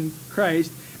walking in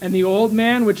Christ, and the old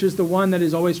man, which is the one that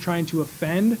is always trying to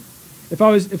offend. If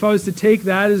I was to take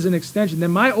that as an extension,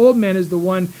 then my old man is the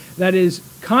one that is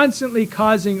constantly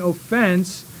causing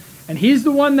offense, and he's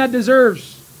the one that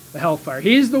deserves the hellfire.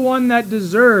 He's the one that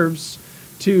deserves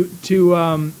to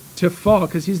fall,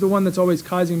 because he's the one that's always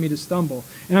causing me to stumble.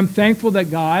 And I'm thankful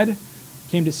that God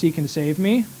came to seek and save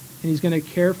me, and he's going to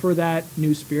care for that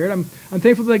new spirit. I'm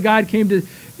thankful that God came to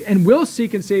and will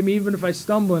seek and save me even if I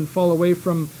stumble and fall away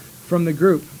from the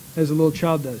group, as a little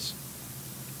child does.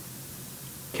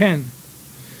 Ken.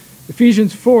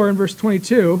 Ephesians 4 and verse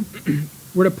 22,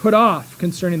 we're to put off,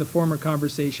 concerning the former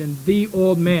conversation, the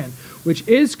old man, which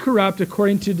is corrupt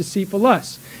according to deceitful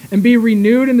lusts, and be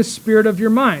renewed in the spirit of your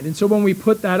mind. And so when we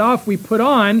put that off, we put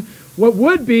on what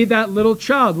would be that little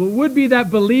child, what would be that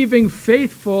believing,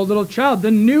 faithful little child,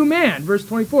 the new man, verse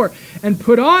 24, and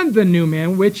put on the new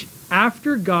man, which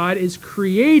after God is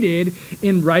created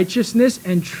in righteousness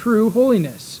and true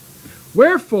holiness.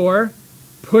 Wherefore,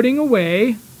 putting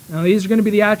away, now these are going to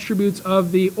be the attributes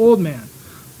of the old man,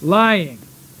 lying,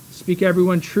 speak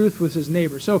everyone truth with his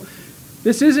neighbor. So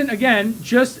this isn't, again,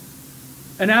 just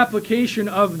an application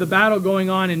of the battle going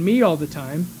on in me all the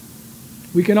time.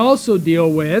 We can also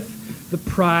deal with the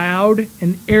proud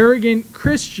and arrogant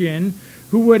Christian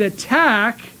who would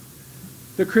attack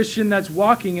the Christian that's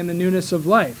walking in the newness of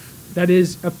life, that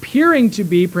is appearing to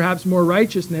be perhaps more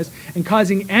righteousness and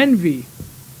causing envy.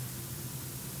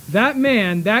 That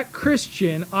man, that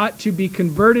Christian, ought to be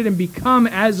converted and become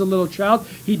as a little child.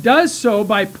 He does so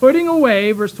by putting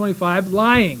away, verse 25,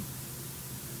 lying.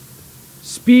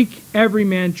 Speak every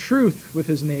man truth with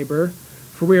his neighbor,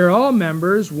 for we are all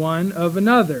members one of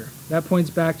another. That points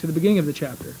back to the beginning of the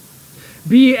chapter.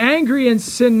 Be angry and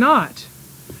sin not.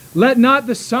 Let not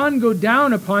the sun go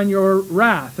down upon your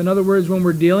wrath. In other words, when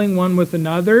we're dealing one with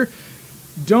another,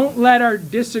 don't let our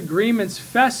disagreements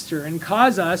fester and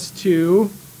cause us to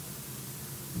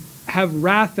have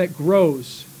wrath that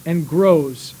grows and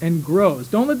grows and grows.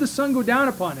 Don't let the sun go down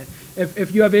upon it.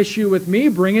 If you have issue with me,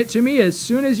 bring it to me as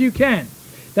soon as you can.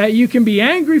 That you can be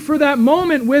angry for that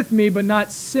moment with me, but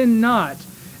not sin not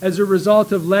as a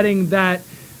result of letting that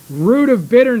root of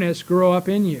bitterness grow up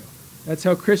in you. That's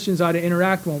how Christians ought to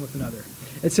interact one with another.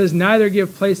 It says, neither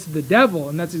give place to the devil,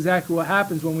 and that's exactly what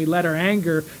happens when we let our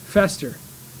anger fester.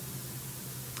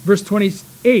 Verse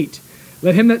 28,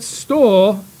 let him that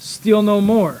stole steal no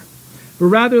more, but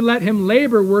rather let him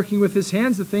labor, working with his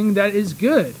hands the thing that is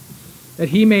good, that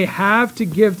he may have to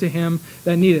give to him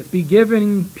that needeth. Be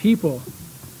giving people,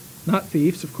 not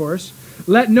thieves, of course.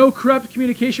 Let no corrupt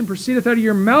communication proceedeth out of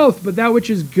your mouth, but that which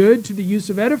is good to the use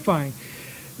of edifying,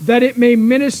 that it may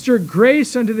minister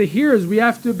grace unto the hearers. We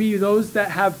have to be those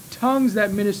that have tongues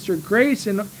that minister grace,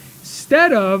 and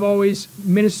instead of always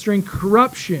ministering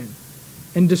corruption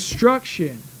and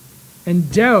destruction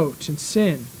and doubt and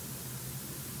sin.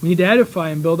 We need to edify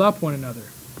and build up one another.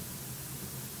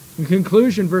 In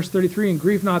conclusion, verse 33, and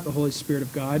grieve not the Holy Spirit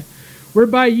of God,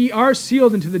 whereby ye are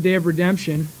sealed unto the day of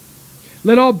redemption.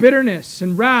 Let all bitterness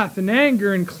and wrath and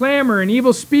anger and clamor and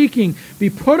evil speaking be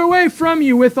put away from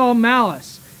you with all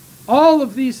malice. All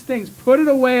of these things, put it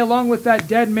away along with that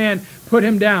dead man, put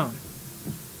him down.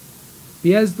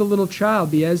 Be as the little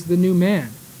child, be as the new man.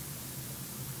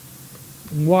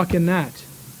 And walk in that.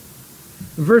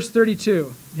 Verse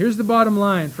 32, here's the bottom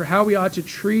line for how we ought to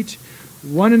treat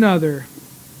one another.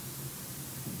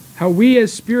 How we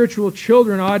as spiritual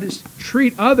children ought to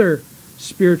treat other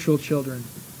spiritual children.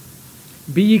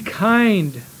 Be ye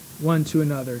kind one to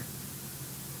another,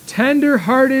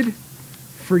 tender-hearted,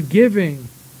 forgiving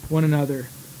one another,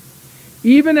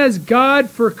 even as God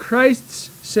for Christ's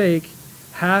sake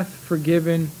hath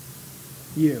forgiven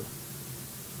you.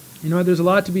 You know, there's a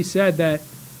lot to be said that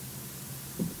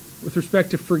with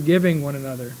respect to forgiving one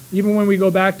another. Even when we go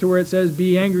back to where it says,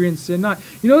 be angry and sin not.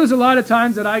 You know, there's a lot of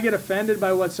times that I get offended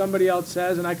by what somebody else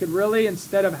says, and I could really,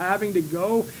 instead of having to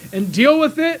go and deal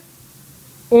with it,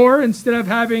 or instead of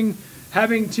having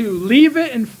to leave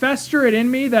it and fester it in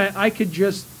me, that I could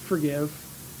just forgive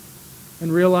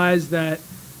and realize that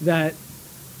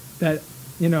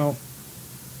you know,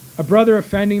 a brother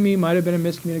offending me might have been a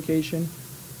miscommunication.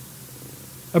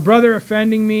 A brother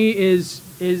offending me is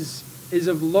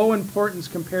of low importance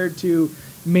compared to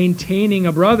maintaining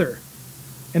a brother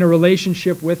in a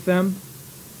relationship with them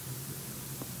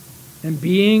and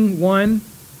being one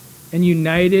and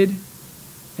united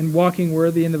and walking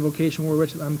worthy in the vocation for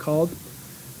which I'm called.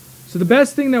 So the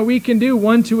best thing that we can do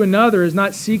one to another is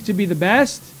not seek to be the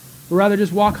best, but rather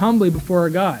just walk humbly before our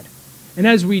God. And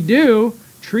as we do,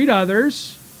 treat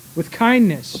others with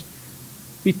kindness.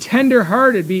 Be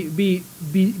tender-hearted.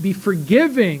 Be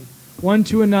forgiving one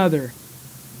to another.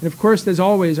 And of course, as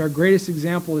always, our greatest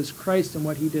example is Christ and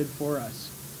what he did for us.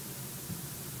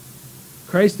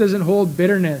 Christ doesn't hold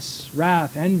bitterness,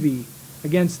 wrath, envy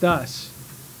against us.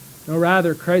 No,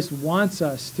 rather, Christ wants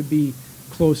us to be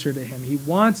closer to him. He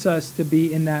wants us to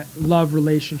be in that love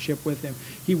relationship with him.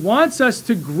 He wants us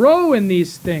to grow in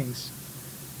these things.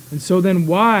 And so then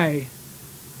why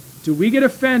do we get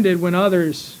offended when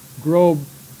others grow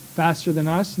faster than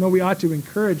us? No, we ought to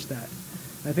encourage that.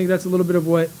 I think that's a little bit of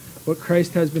what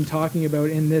Christ has been talking about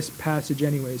in this passage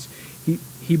anyways.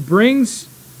 He brings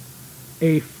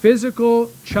a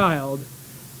physical child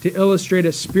to illustrate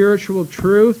a spiritual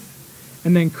truth,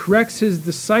 and then corrects his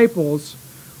disciples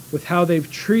with how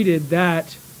they've treated that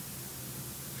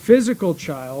physical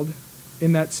child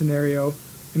in that scenario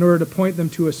in order to point them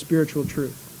to a spiritual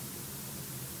truth.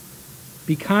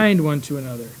 Be kind one to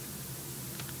another.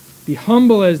 Be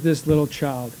humble as this little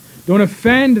child. Don't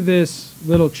offend this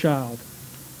little child.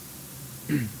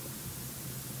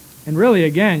 And really,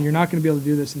 again, you're not going to be able to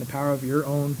do this in the power of your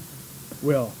own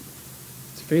will.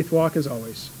 It's a faith walk as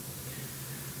always.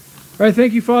 All right,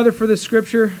 thank you, Father, for this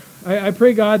scripture. I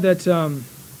pray, God, that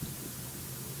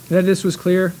this was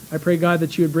clear. I pray, God,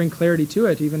 that you would bring clarity to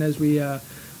it, even as we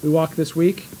walk this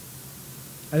week.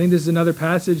 I think this is another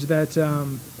passage that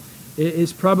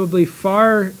is probably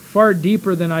far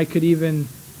deeper than I could even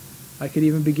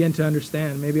begin to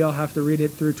understand. Maybe I'll have to read it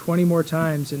through 20 more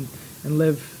times and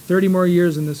live 30 more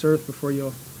years in this earth before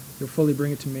you'll fully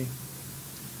bring it to me.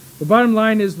 The bottom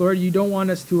line is, Lord, you don't want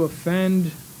us to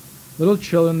offend little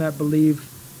children that believe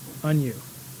on you.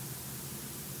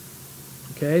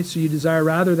 Okay, so you desire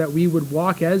rather that we would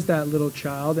walk as that little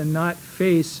child and not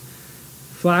face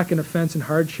flack and offense and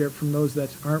hardship from those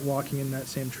that aren't walking in that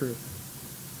same truth.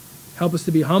 Help us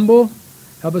to be humble.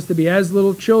 Help us to be as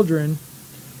little children.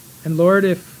 And Lord,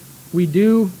 if we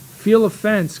do feel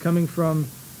offense coming from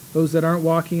those that aren't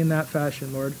walking in that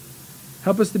fashion, Lord,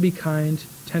 help us to be kind,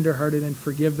 tender-hearted, and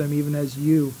forgive them even as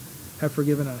you have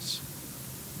forgiven us.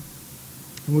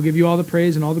 And we'll give you all the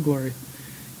praise and all the glory.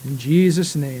 In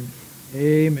Jesus' name,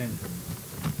 amen.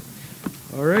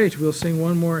 All right, we'll sing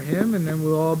one more hymn and then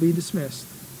we'll all be dismissed.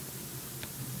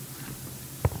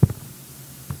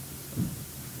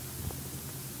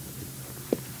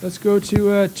 Let's go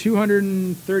to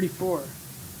 234.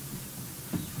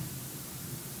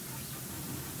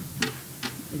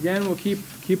 Again, we'll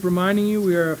keep reminding you,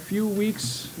 we are a few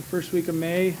weeks, the first week of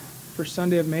May, first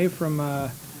Sunday of May from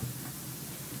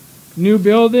New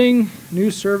building, new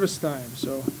service time.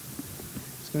 So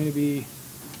it's going to be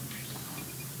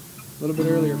a little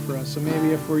bit earlier for us. So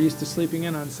maybe if we're used to sleeping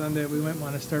in on Sunday, we might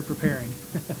want to start preparing.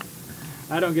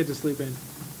 I don't get to sleep in.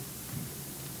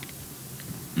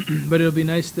 But it'll be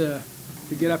nice to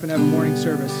get up and have a morning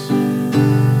service.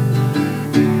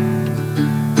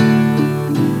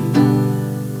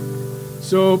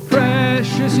 So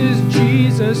precious is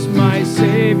Jesus, my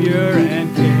Savior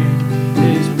and King.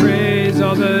 His praise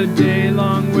all the day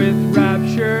long with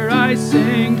rapture I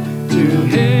sing. To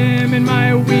him in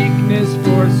my weakness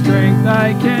for strength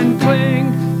I can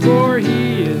cling. For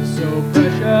he is so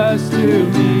precious to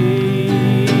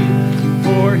me.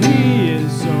 For he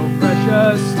is so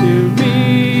precious to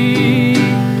me.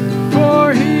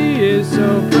 For he is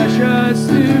so precious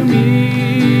to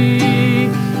me.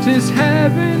 'Tis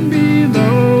heaven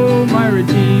below, my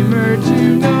Redeemer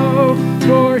to know.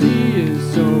 For he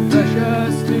is so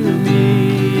precious to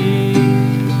me.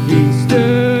 He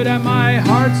stood at my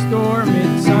heart's door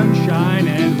mid sunshine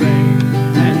and rain,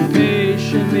 and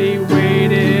patiently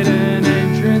waited an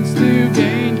entrance to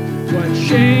gain. What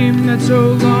shame that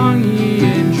so long he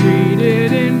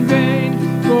entreated in vain.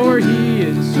 For he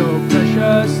is so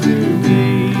precious to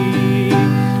me.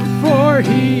 For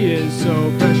he is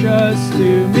so precious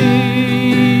to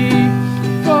me.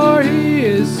 For he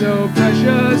is so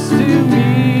precious to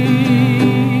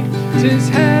me. 'Tis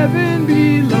heaven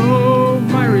below,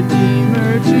 my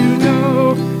Redeemer to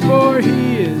know. For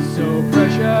he is so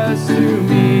precious to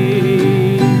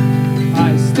me.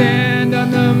 I stand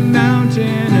on the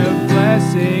mountain of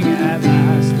blessing at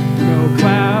last. No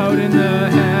cloud in the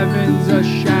heavens, a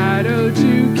shadow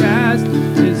to cast.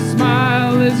 His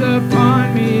smile is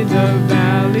upon me, the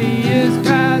valley is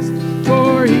past.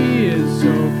 For he is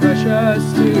so precious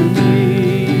to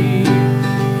me.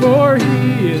 For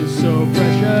he is so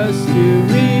precious to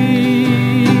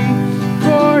me.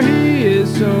 For he is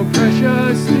so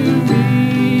precious to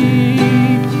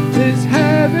me. 'Tis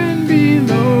heaven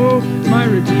below, my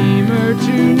Redeemer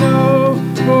to know.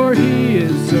 For he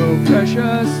is so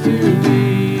precious to me.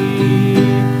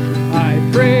 I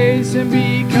praise him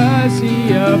because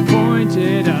he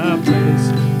appointed a place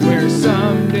where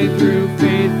someday through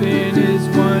faith in his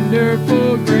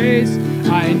wonderful grace,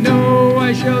 I know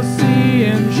I shall see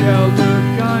him, shall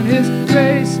look on his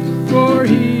face. For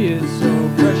he is so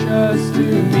precious to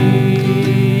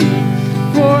me.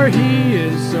 For he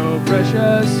is so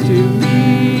precious to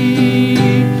me.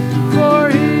 For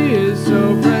he is so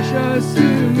precious to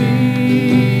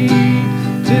me.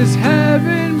 'Tis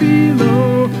heaven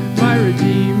below, my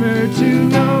Redeemer to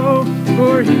know.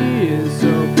 For he is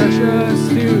so precious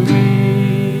to me.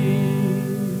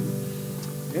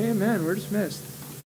 Amen. We're dismissed.